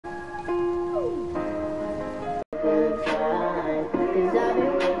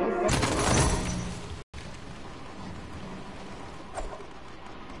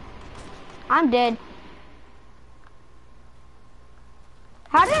I'm dead.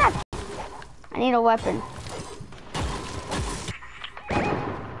 How did I need a weapon.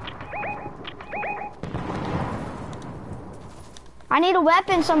 I need a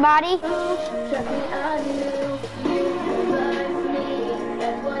weapon, somebody.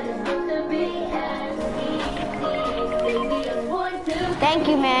 Thank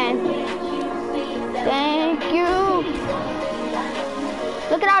you, man. Thank you.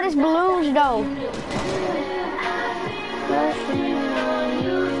 Look at all these balloons, though.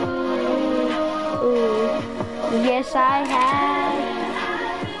 Ooh. Yes, I have.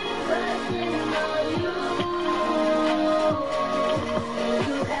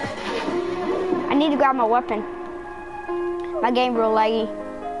 I need to grab my weapon. My game real laggy.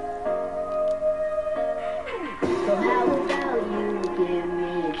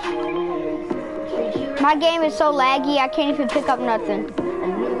 My game is so laggy, I can't even pick up nothing.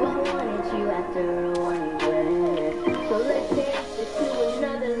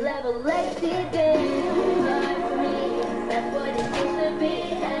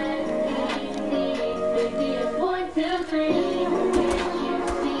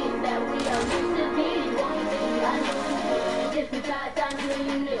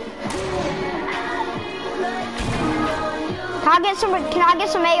 Can I get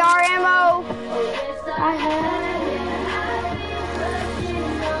some AR ammo? I have.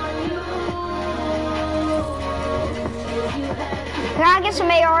 Can I get some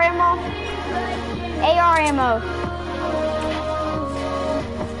AR ammo? AR ammo.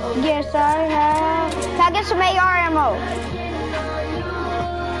 Yes, I have. Can I get some AR ammo?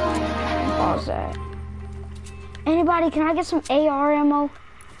 Pause that. Anybody, can I get some AR ammo?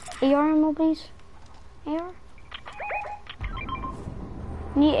 AR ammo, please? AR?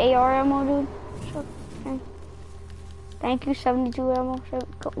 Need AR ammo, dude? Sure. Okay. Thank you, 72 ammo.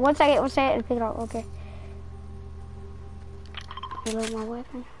 Once I get it and pick it up, okay. Reload my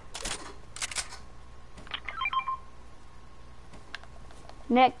weapon.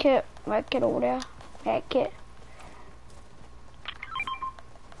 Med kit over there. Med kit.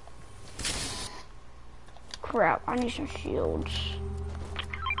 Crap, I need some shields.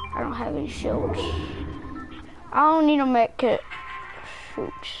 I don't have any shields. I don't need a med kit.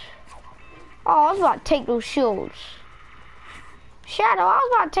 Shoot. Oh, I was about to take those shields. Shadow, I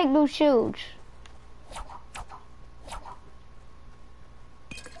was about to take those shields.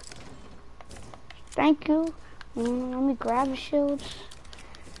 Thank you. Let me grab the shields.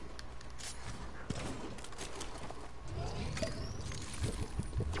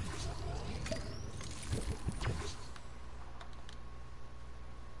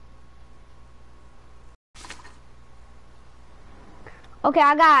 Okay,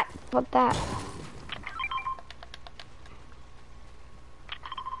 I got what that.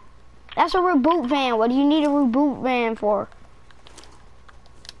 That's a reboot van. What do you need a reboot van for?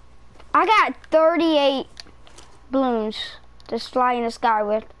 I got 38 balloons to fly in the sky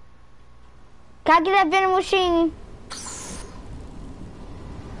with. Can I get that vending machine?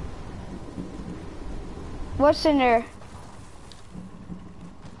 What's in there?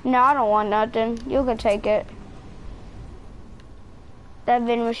 No, I don't want nothing. You can take it. That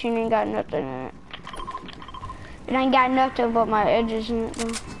vending machine ain't got nothing in it. It ain't got nothing but my edges in it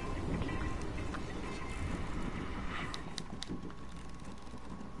though.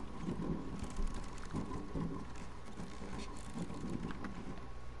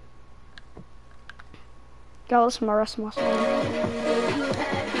 Yo, listen to my rest of my song.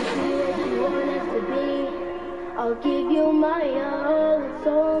 I'll give you my all and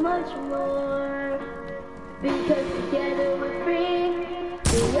so much more. Because together we're free.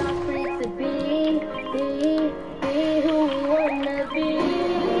 We are free to be who we wanna be.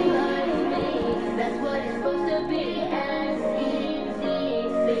 Like me, that's what it's supposed to be. As easy,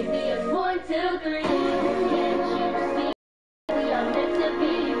 baby, it's 1, 2, 3. Can't you see? We are meant to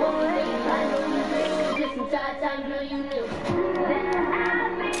be one. I know you dream this entire time, girl, you knew that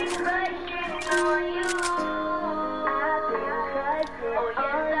I've been crushing on you. I've been crushing on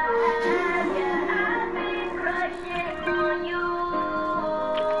you. Yeah, I've been crushing on you.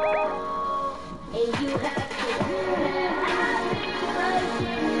 And you have to do that. I've been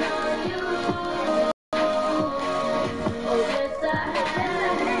crushing on you. Oh, yes, I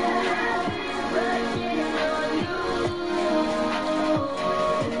have. I've been crushing on you.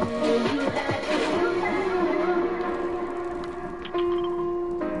 And you have to do that.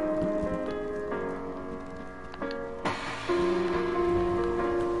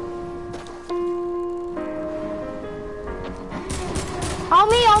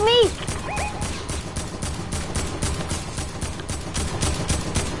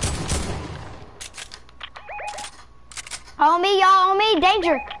 me,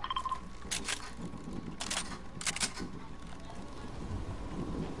 danger.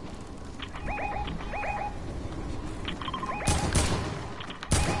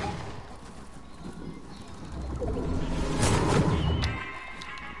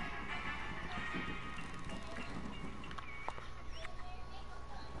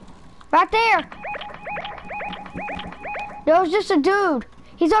 Right there. There was just a dude.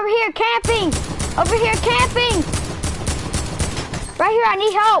 He's over here camping. Over here camping. Right here, I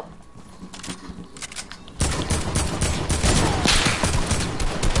need help.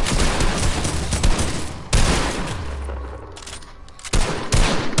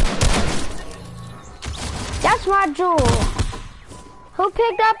 That's my jewel. Who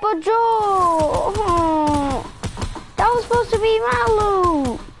picked up a jewel? Oh, that was supposed to be my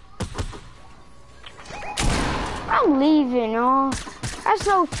loot. I'm leaving, y'all. That's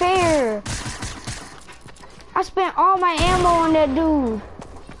no fair. I spent all my ammo on that dude.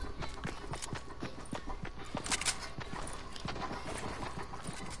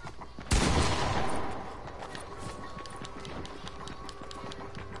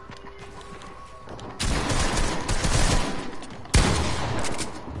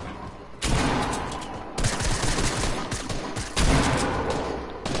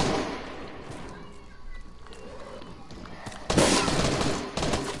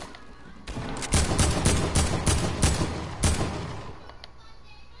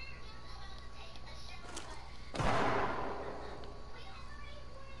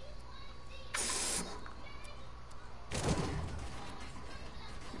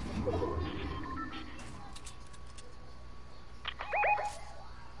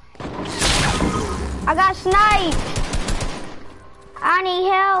 I got sniped. I need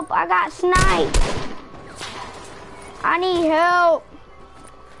help. I got sniped. I need help.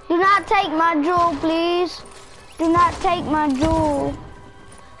 Do not take my jewel, please. Do not take my jewel.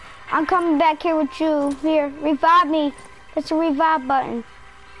 I'm coming back here with you. Here, revive me. That's a revive button.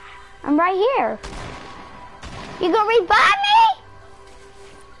 I'm right here. You gonna revive me?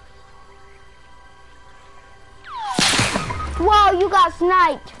 Whoa, you got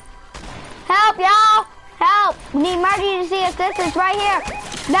sniped. Help, y'all! Help! We need emergency assistance right here.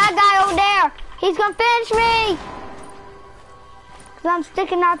 That guy over there, he's gonna finish me! Cause I'm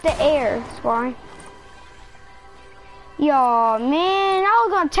sticking out the air, that's why. Y'all, man, I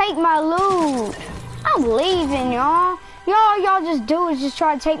was gonna take my loot. I'm leaving, y'all. Y'all just do is just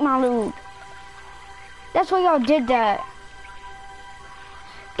try to take my loot. That's why y'all did that.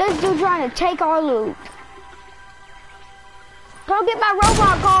 This dude trying to take our loot. Go get my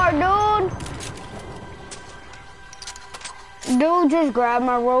robot card, dude. Dude just grabbed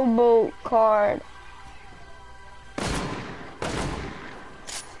my robot card.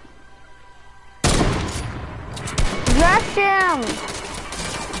 Rush him.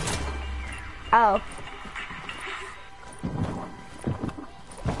 Oh.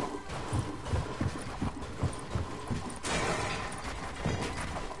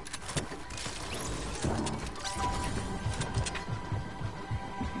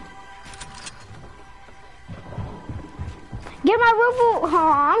 Get my reboot.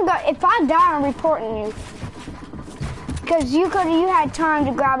 If I die, I'm reporting you. Cause you had time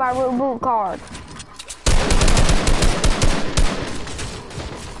to grab my reboot card.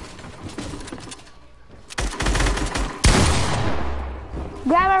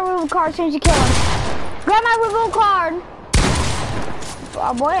 Grab my reboot card as soon as you kill him. Grab my reboot card.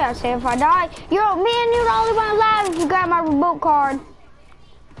 Oh boy, I say if I die, you're the only one alive if you grab my reboot card.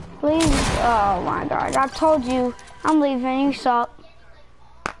 Please. Oh my God, I told you. I'm leaving, you suck.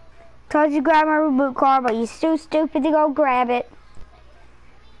 Told you to grab my reboot card, but you're too stupid to go grab it.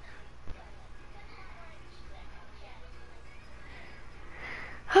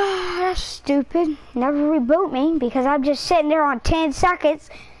 That's stupid. Never reboot me because I'm just sitting there on 10 seconds.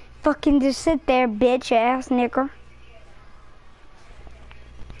 Fucking just sit there, bitch ass nigger.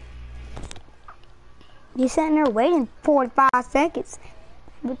 You're sitting there waiting 45 seconds.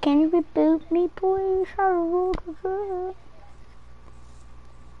 But can you reboot me, please?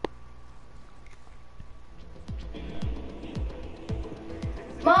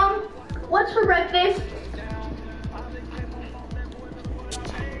 Mom, what's for breakfast?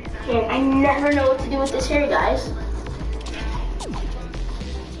 Man, I never know what to do with this hair, guys.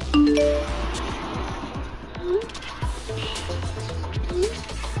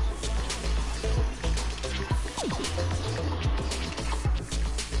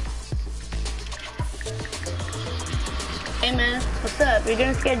 Hey man, what's up? You're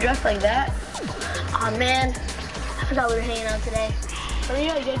gonna get dressed like that? Aw man, I forgot we were hanging out today. Hurry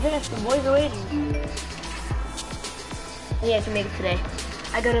up, get dressed, the boys are waiting. We have to make it today.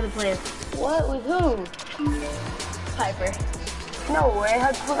 I got other plans. What? With who? Piper. No way.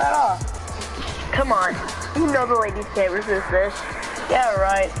 How'd you pull that off? Come on. You know the ladies can't resist this. Yeah,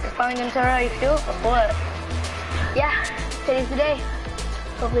 right. You're finally gonna tell her how you feel? Or what? Yeah, today's the day.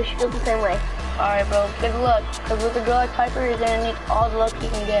 Hopefully she feels the same way. Alright, bro. Good luck. Because with a girl like Piper, you're gonna need all the luck you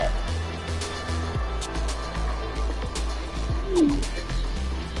can get.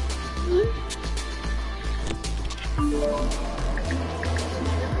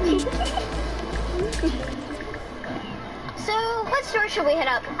 So, what store should we hit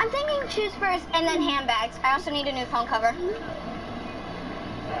up? I'm thinking shoes first and then handbags. I also need a new phone cover.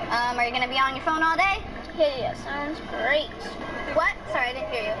 Are you gonna be on your phone all day? Yeah, sounds great. What? Sorry, I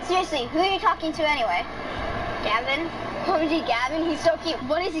didn't hear you. Seriously, who are you talking to anyway? Gavin? OMG, Gavin? He's so cute.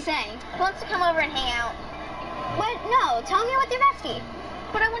 What is he saying? He wants to come over and hang out. What? No, tell him you're with your bestie.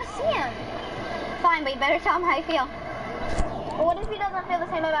 But I want to see him. Fine, but you better tell him how you feel. But what if he doesn't feel the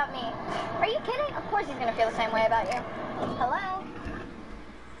same about me? Are you kidding? Of course he's gonna feel the same way about you. Hello?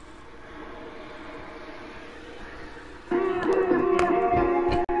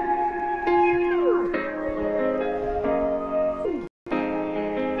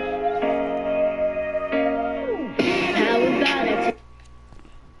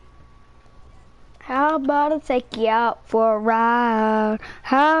 How about I take you out for a ride?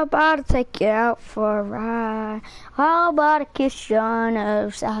 How about I take you out for a ride? How about I kiss you on the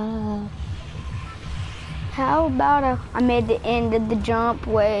other side? How about I'm at the end of the jump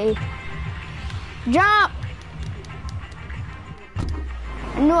way? Jump!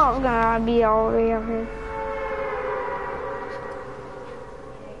 I knew I was gonna be all the way up here.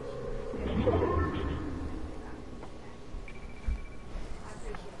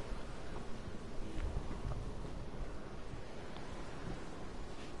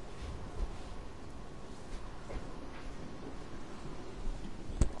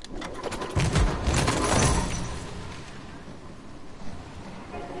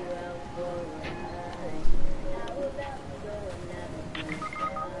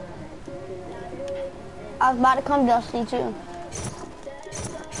 I was about to come dusty too.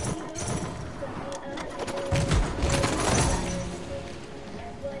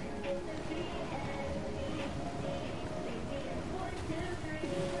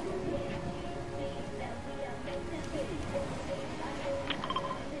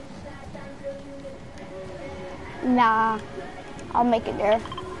 Nah, I'll make it there.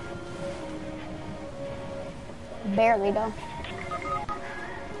 Barely though.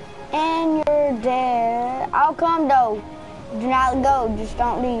 And you're dead. I'll come though. Do not go, just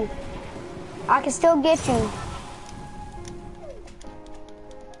don't leave. I can still get you.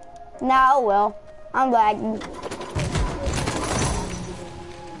 Nah, oh well. I'm lagging.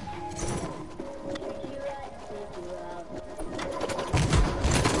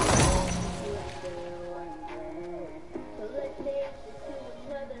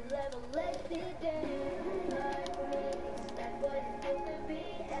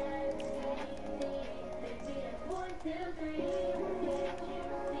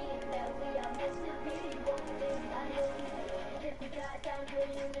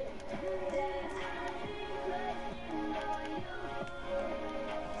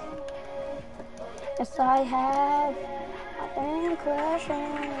 Yes, I have. I've been crashing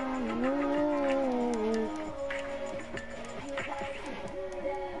on you.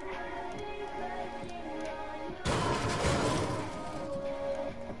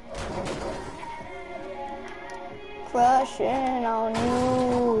 Crushing on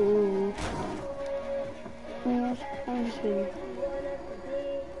you. Yes, I see.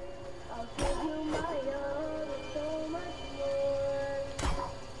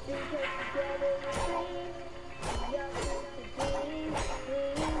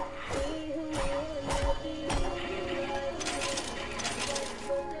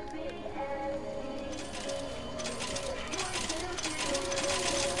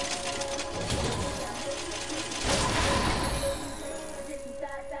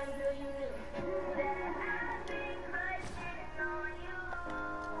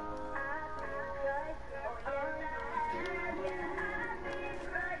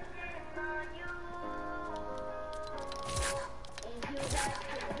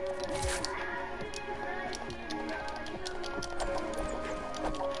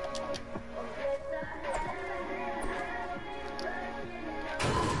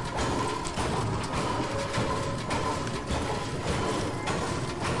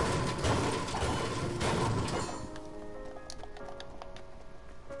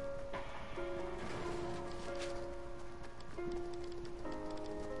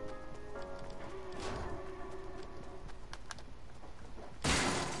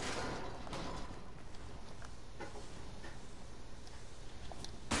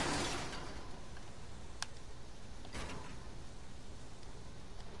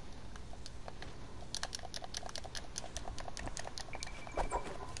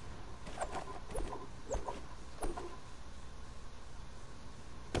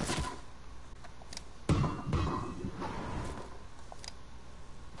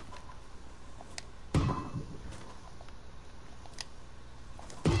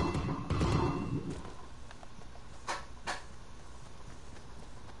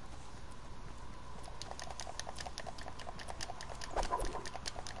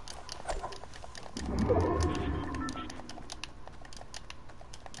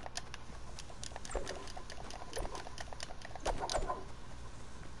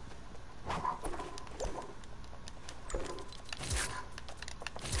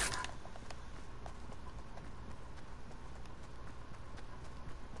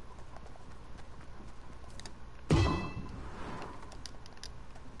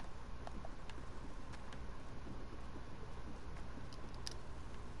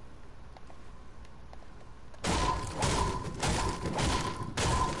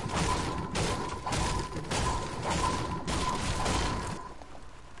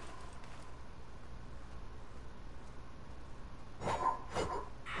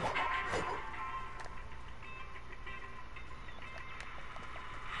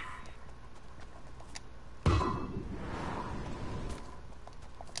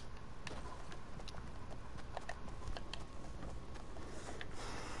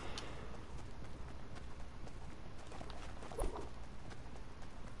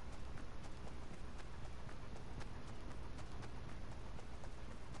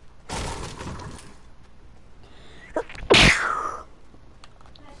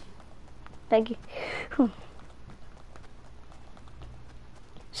 Thank you.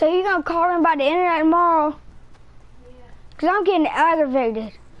 So you gonna call him about the internet tomorrow? Cause I'm getting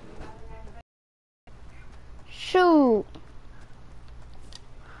aggravated. Shoot.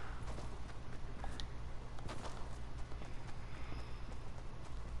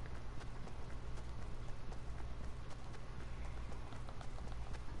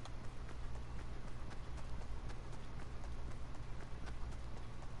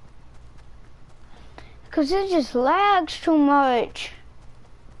 Cause it just lags too much.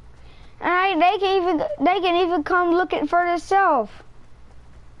 And they can even come look at for themselves.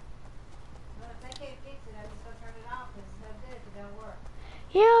 Well, if they can't fix it, I'm just gonna turn it off because it's no good if it don't work.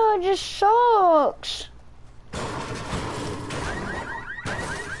 Yeah, it just sucks.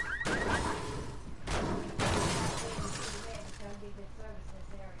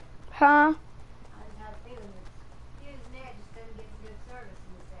 Huh? I just have a feeling that Usenet just doesn't get good service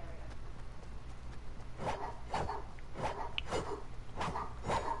in this area.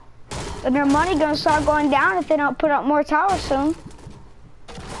 And their money gonna start going down if they don't put up more towers soon.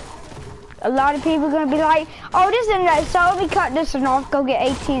 A lot of people are gonna be like, oh, this internet, so let me cut this one off, go get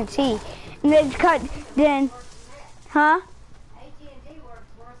AT&T. And then, huh? AT&T works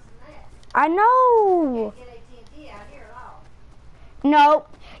worse than that. I know. You can't get AT&T out here at all. Nope,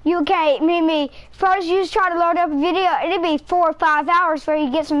 you can't. Me. First, you just try to load up a video, it'd be 4 or 5 hours before you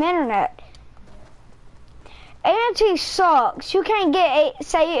get some internet. AT&T sucks. You can't get,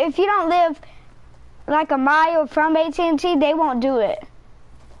 say, if you don't live like a mile from AT&T, they won't do it.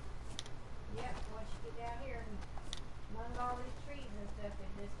 Yep, once you get down here and among all these trees and stuff, it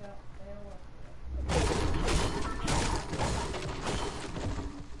just they don't work.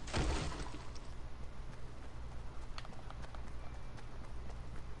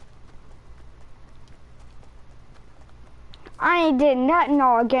 I ain't did nothing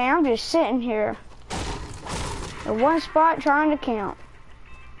all game. I'm just sitting here in one spot trying to camp.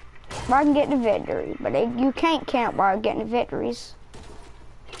 Where I can get the victory, but you can't camp while getting the victories.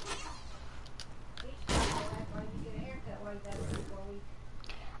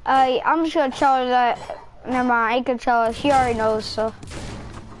 I'm just gonna tell her that. Never mind, I ain't gonna tell her. She already knows, so.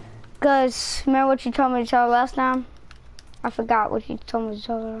 Cause remember what you told me to tell her last time? I forgot what you told me to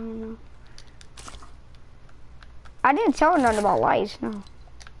tell her. I don't know. I didn't tell her nothing about lights, no.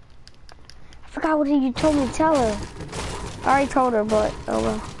 I forgot what you told me to tell her. I already told her, but oh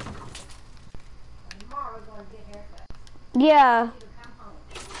well. Tomorrow we're going to get haircuts. Yeah. You come home.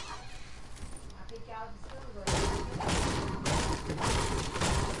 I think y'all at the school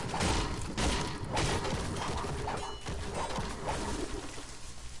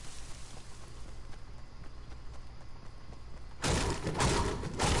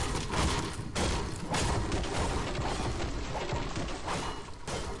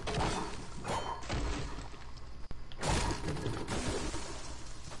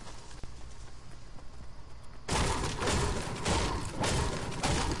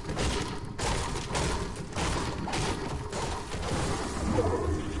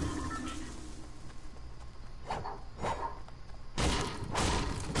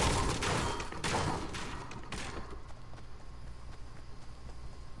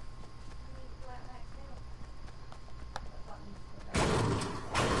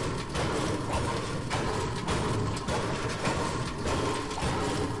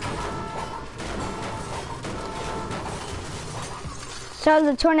So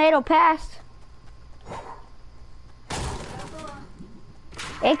the tornado passed.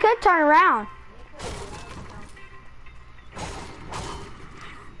 It could turn around.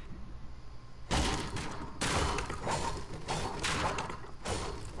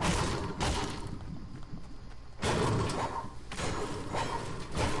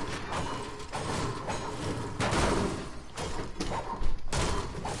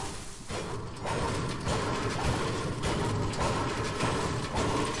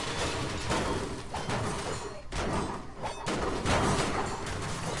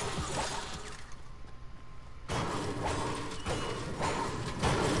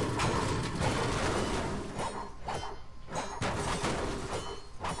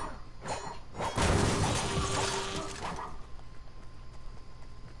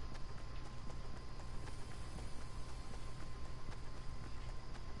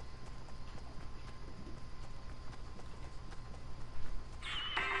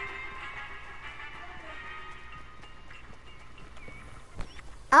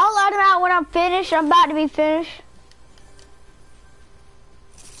 I'll let him out when I'm finished. I'm about to be finished.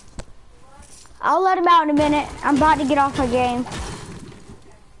 I'll let him out in a minute. I'm about to get off my game.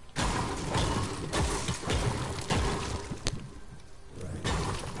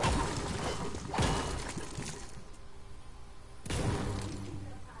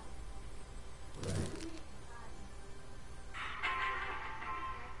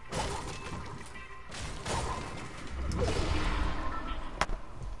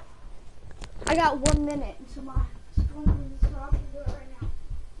 got 1 minute until my school ends, so I can do it right now.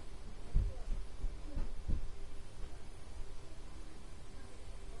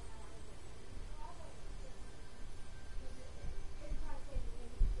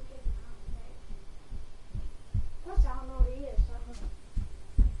 Plus, I don't know what he is.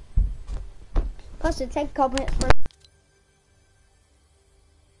 So. Plus, it takes a couple minutes for.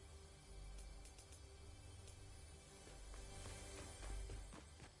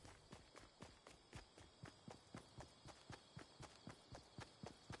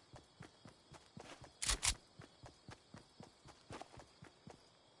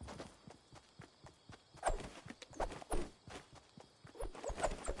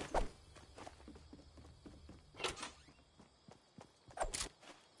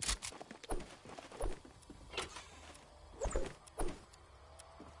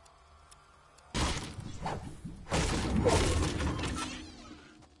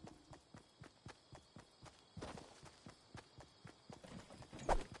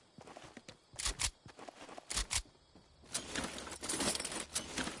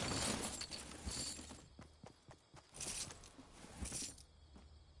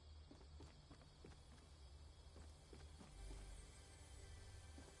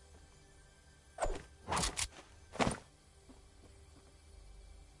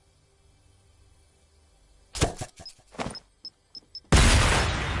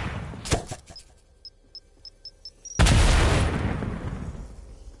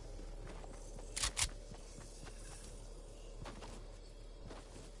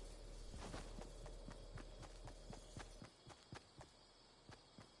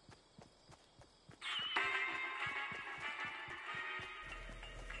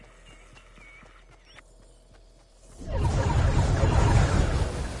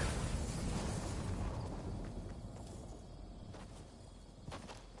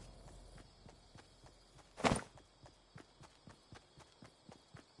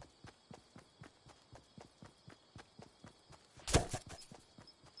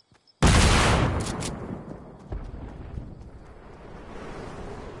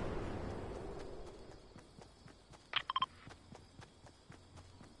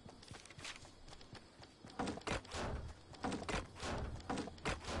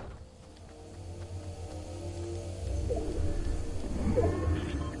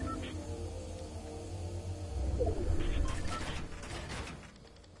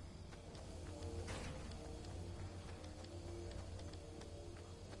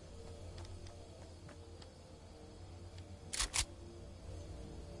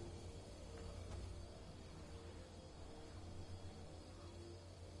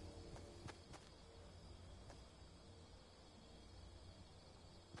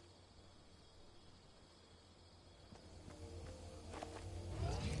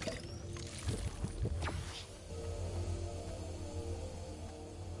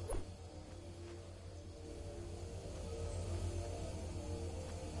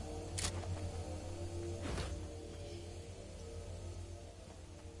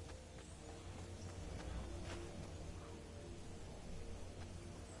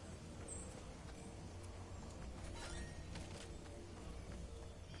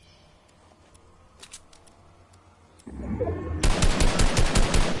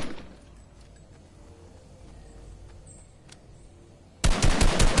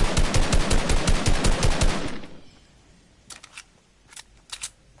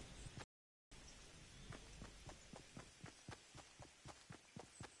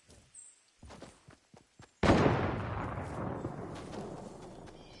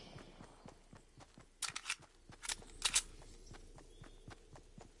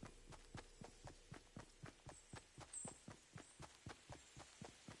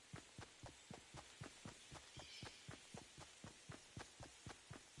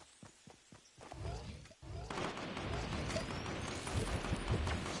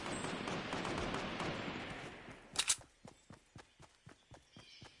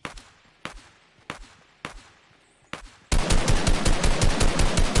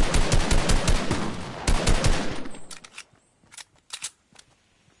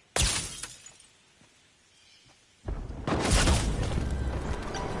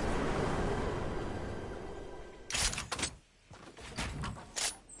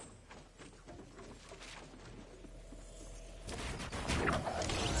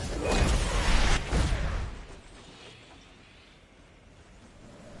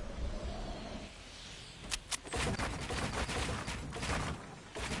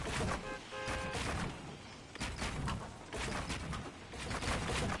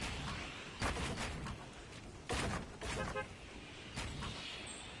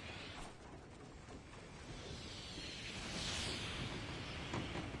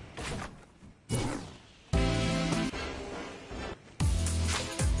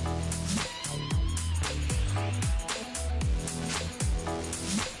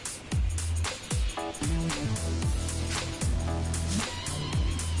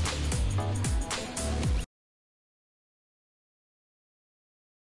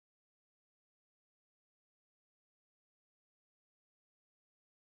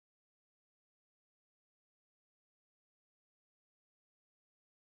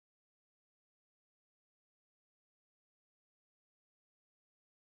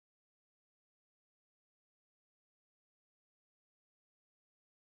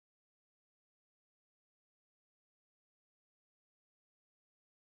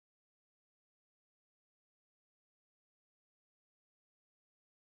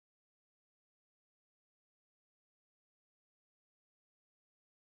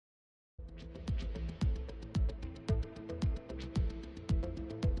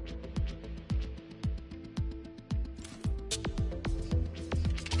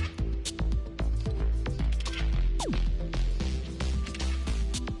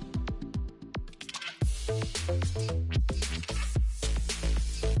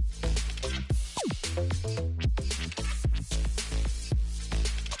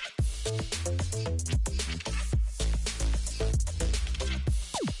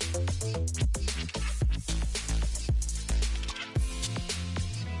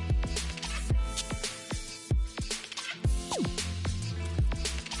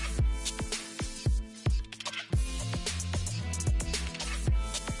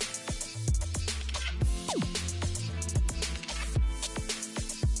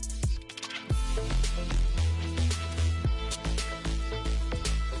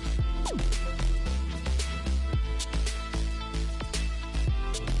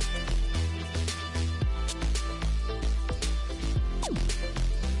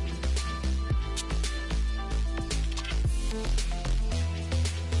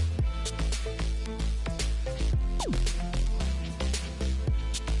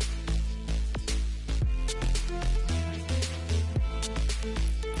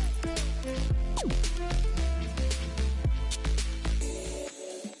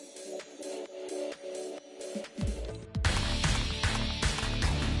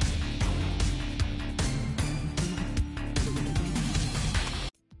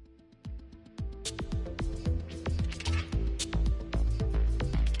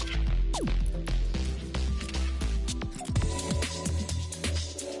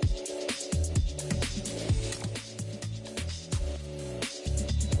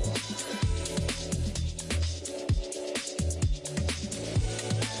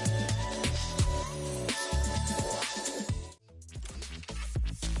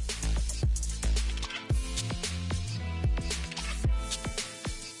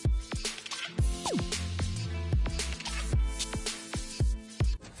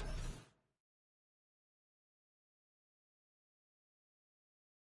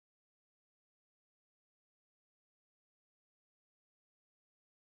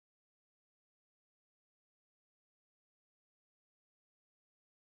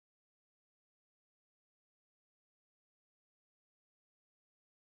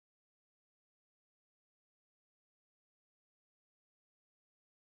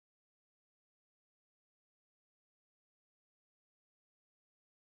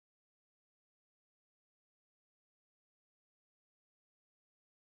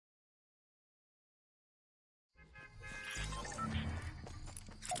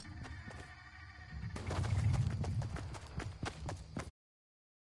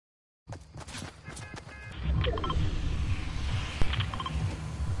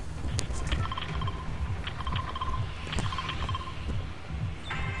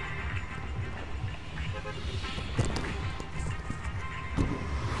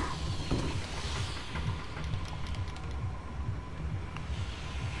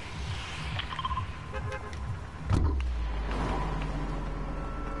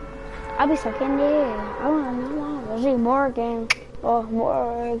 I'll be stuck in there. I wanna know. I need Morgan. Oh,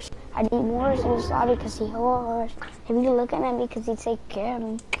 Morgs. I need Morgs in this lobby because he hard. If you looking at me because he take care of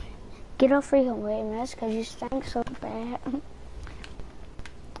me. Get off freaking way, man. That's because you stink so bad.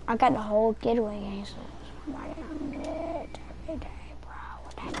 I got the whole getaway game, so I'm dead every day, bro.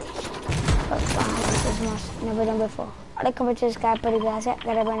 But this is my never done before. I come to this guy, but he got it.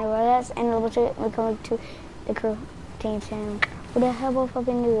 Got everybody with us, and a little bit we come to the crew team channel. What the hell will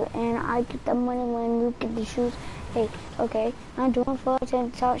fucking do? And I get the money when you get the shoes. Hey, okay, I'm doing fuck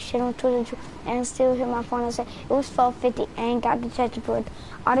and talk shit on Twitter and still hit my phone and say it was 12:50 and got the check to put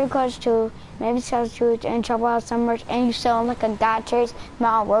auto cards too, maybe sell shoes and chop out some merch and you sell like a god chase.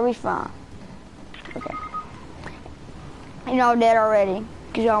 Mom, where we from? Okay. You know that already,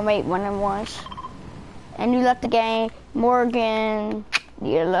 cause y'all made one of them once. And you left the game, Morgan,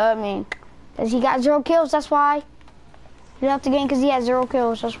 you love me. Cause he got 0 kills, that's why. He left the game cause he had 0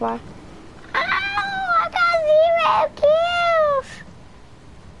 kills, that's why. I got 0 kills!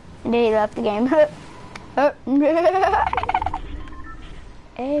 And then he left the game.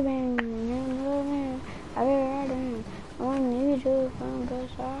 Hey man, I be riding. I need you from the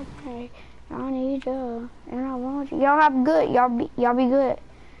side. I need you, and I want you. Y'all have good. Y'all be good.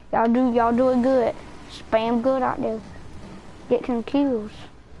 Y'all do it good. Spam good out there. Get some kills.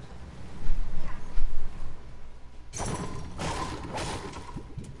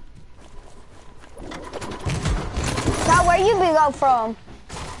 Now where you be go from?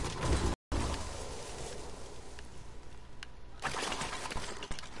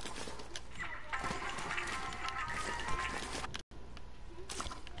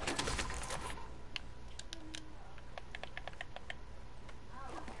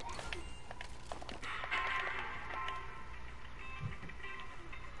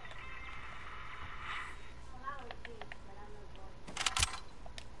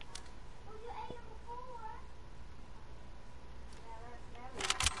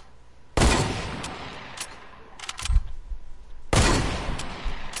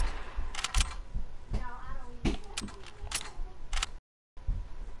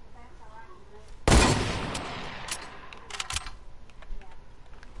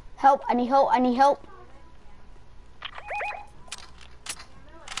 Help, I need help, I need help.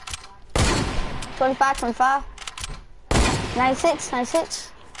 25.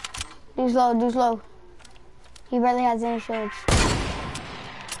 96. Dude's low. He barely has any shields.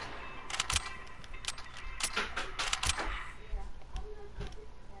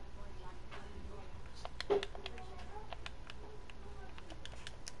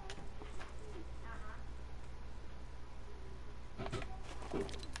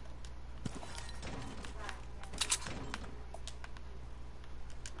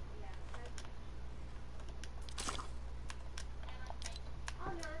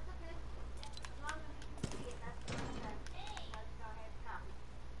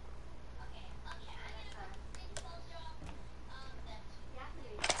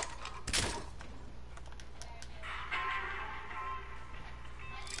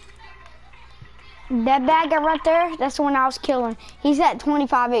 That bad guy right there, that's the one I was killing. He's at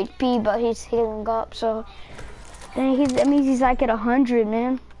 25 HP, but he's healing up, so that means he's like at 100,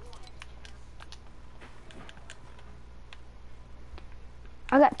 man.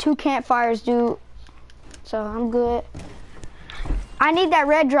 I got 2 campfires, dude, so I'm good. I need that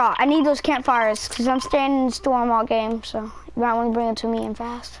red drop. I need those campfires, because I'm staying in the storm all game, so you might want to bring it to me and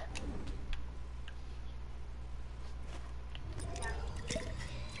fast.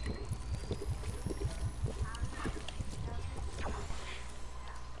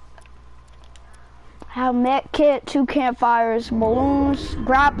 I have med kit, 2 campfires, balloons,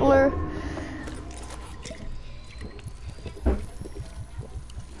 grappler.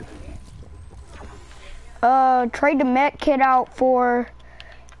 Trade the med kit out for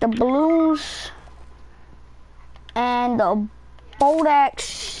the balloons and the bolt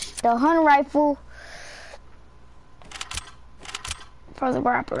axe, the hunting rifle for the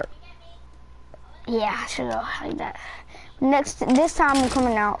grappler. Yeah, I should go like that. This time I'm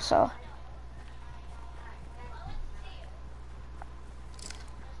coming out, so.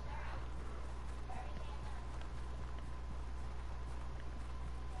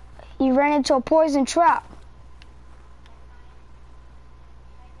 He ran into a poison trap.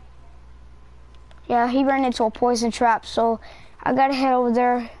 Yeah, he ran into a poison trap, so I gotta head over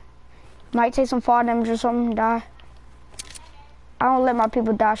there. Might take some fall damage or something, die. I don't let my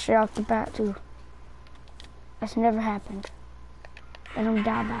people die straight off the bat, too. That's never happened. Let them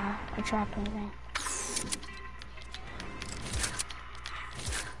die by a trap or anything.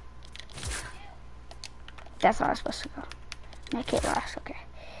 That's how it's supposed to go. Make it last, okay.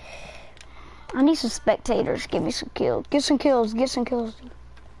 I need some spectators. Give me some kills. Get some kills. Get some kills.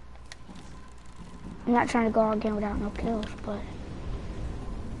 I'm not trying to go all game without no kills, but...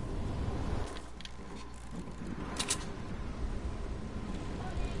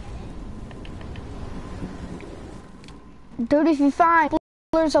 Dude, if you find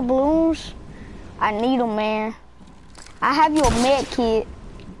coolers or balloons, I need them, man. I have you a med kit,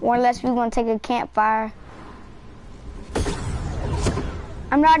 or unless we're gonna take a campfire.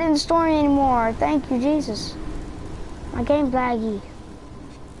 I'm not in the story anymore. Thank you, Jesus. My game's laggy.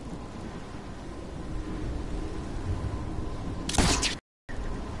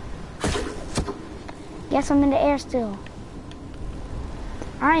 Guess I'm in the air still.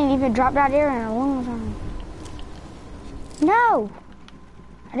 I ain't even dropped out air in a long time. No!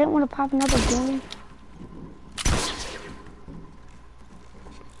 I didn't want to pop another balloon.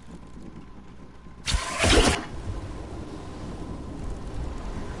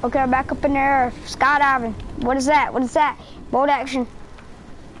 Okay, I'm back up in there. Skydiving. What is that? What is that? Bolt action.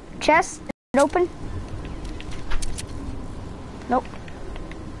 Chest? Is it open? Nope.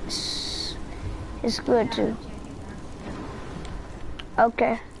 It's good too.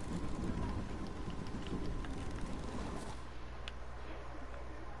 Okay.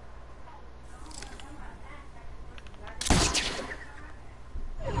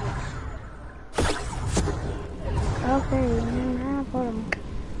 Okay, now put 'em.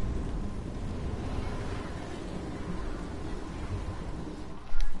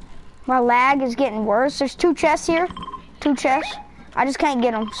 My lag is getting worse. There's 2 chests here. 2 chests. I just can't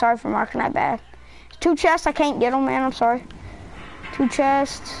get them. Sorry for marking that bad. 2 chests. I can't get them, man. I'm sorry. 2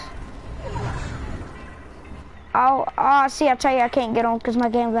 chests. Oh, see, I tell you, I can't get them because my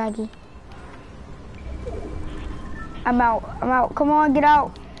game's laggy. I'm out. I'm out. Come on, get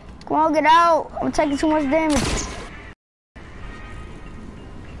out. Come on, get out. I'm taking too much damage.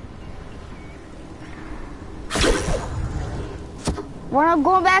 When I'm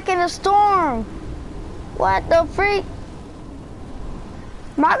going back in the storm. What the freak?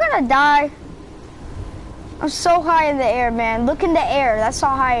 Am I gonna die? I'm so high in the air, man. Look in the air. That's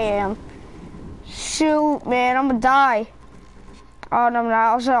how high I am. Shoot, man. I'm gonna die. Oh, no, I'm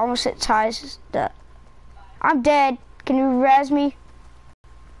not. I was almost hit ties. I'm dead. Can you res me?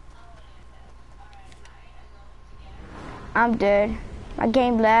 I'm dead. My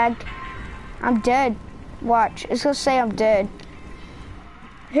game lagged. I'm dead. Watch. It's gonna say I'm dead.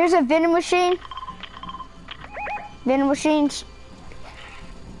 Here's a vending machine. Vending machines.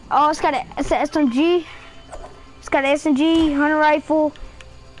 Oh, it's an SMG. It's got an SMG, hunter rifle,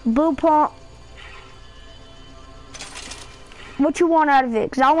 blue pump. What you want out of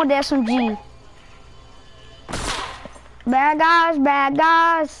it? Cause I want the SMG. Bad guys, bad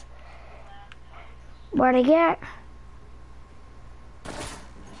guys. Where'd they get?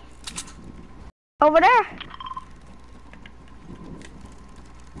 Over there.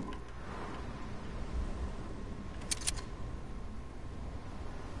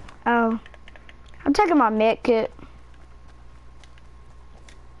 Oh, I'm taking my med kit.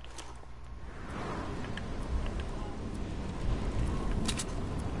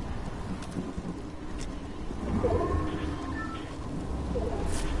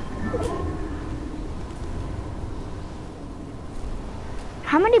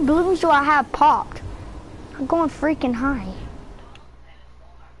 How many balloons do I have popped? I'm going freaking high.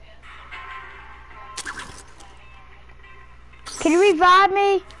 Can you revive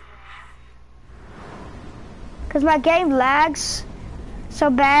me? Cause my game lags so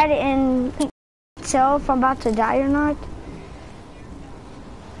bad and I can't tell if I'm about to die or not.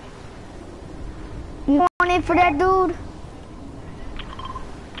 You want in for that dude?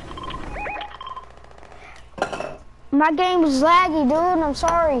 My game was laggy, dude. I'm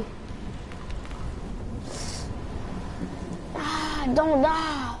sorry. Don't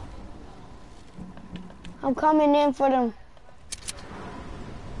die. I'm coming in for them.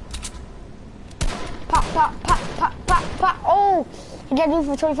 Pop, pop, pop, pop, pop, pop. Oh, he got dude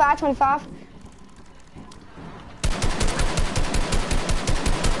for 25, 25.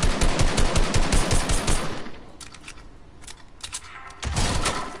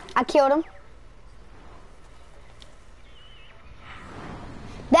 I killed him.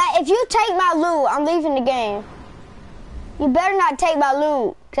 That if you take my loot, I'm leaving the game. You better not take my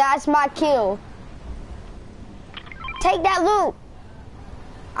loot, cause that's my kill. Take that loot.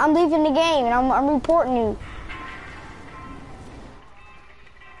 I'm leaving the game and I'm reporting you.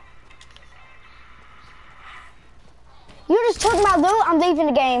 You just took my loot, I'm leaving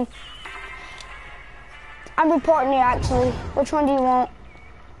the game. I'm reporting you actually. Which one do you want?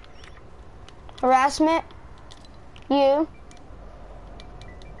 Harassment? You?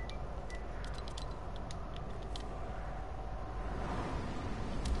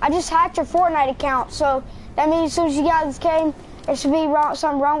 just hacked your Fortnite account, so that means as soon as you got this game, there should be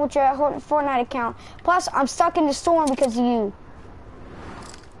something wrong with your Fortnite account. Plus, I'm stuck in the storm because of you.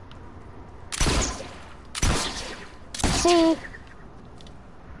 See?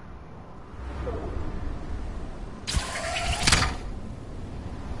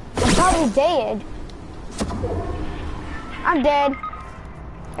 I'm probably dead. I'm dead.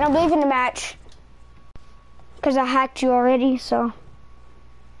 And I'm leaving the match. Because I hacked you already, so.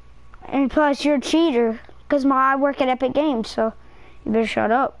 And plus, you're a cheater. Because I work at Epic Games, so you better shut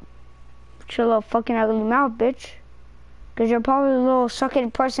up. Shut your little fucking ugly mouth, bitch. Because you're probably a little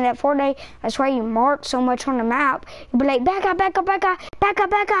sucking person at Fortnite. That's why you mark so much on the map. You'll be like, back up, back up, back up, back up,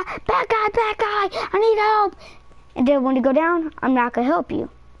 back up, back up, back up. I need help. And then when you go down, I'm not going to help you.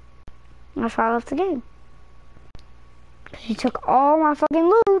 That's why I left the game. Because you took all my fucking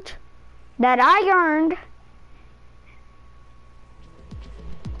loot that I earned.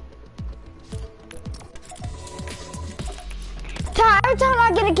 Every time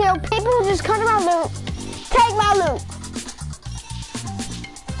I get a kill, people just come to my loot, take my loot.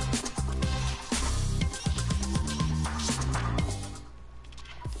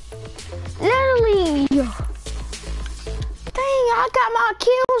 Literally. Dang, I got my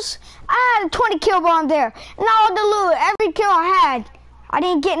kills. I had a 20 kill bomb there. And all the loot, every kill I had, I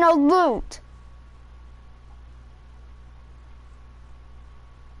didn't get no loot.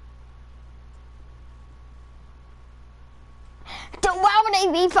 So why would they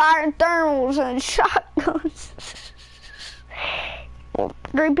be firing thermals and shotguns?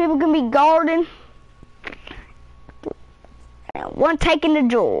 3 people can be guarding. And 1 taking the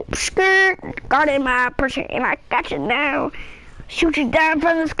job. Skirt, guarding my person, and I got you now. Shoot you down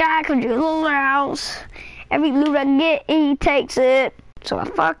from the sky because you're a little house. Every loot I get, he takes it. So I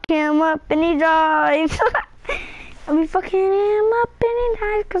fuck him up and he dies. I be fucking him up and he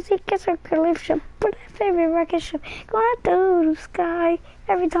dies because he gets a relief ship. But my favorite rocket ship going through the sky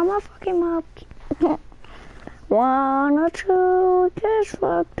every time I fuck him up. 1 or 2 gets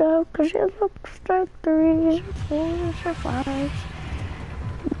fucked up because it looks like 3s or 4s or 5s.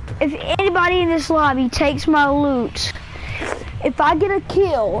 If anybody in this lobby takes my loot, if I get a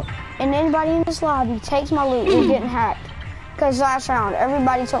kill and anybody in this lobby takes my loot, you're getting hacked. Because last round,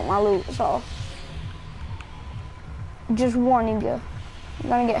 everybody took my loot, so. Just warning you, you're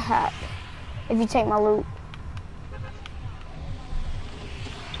gonna get hacked if you take my loot.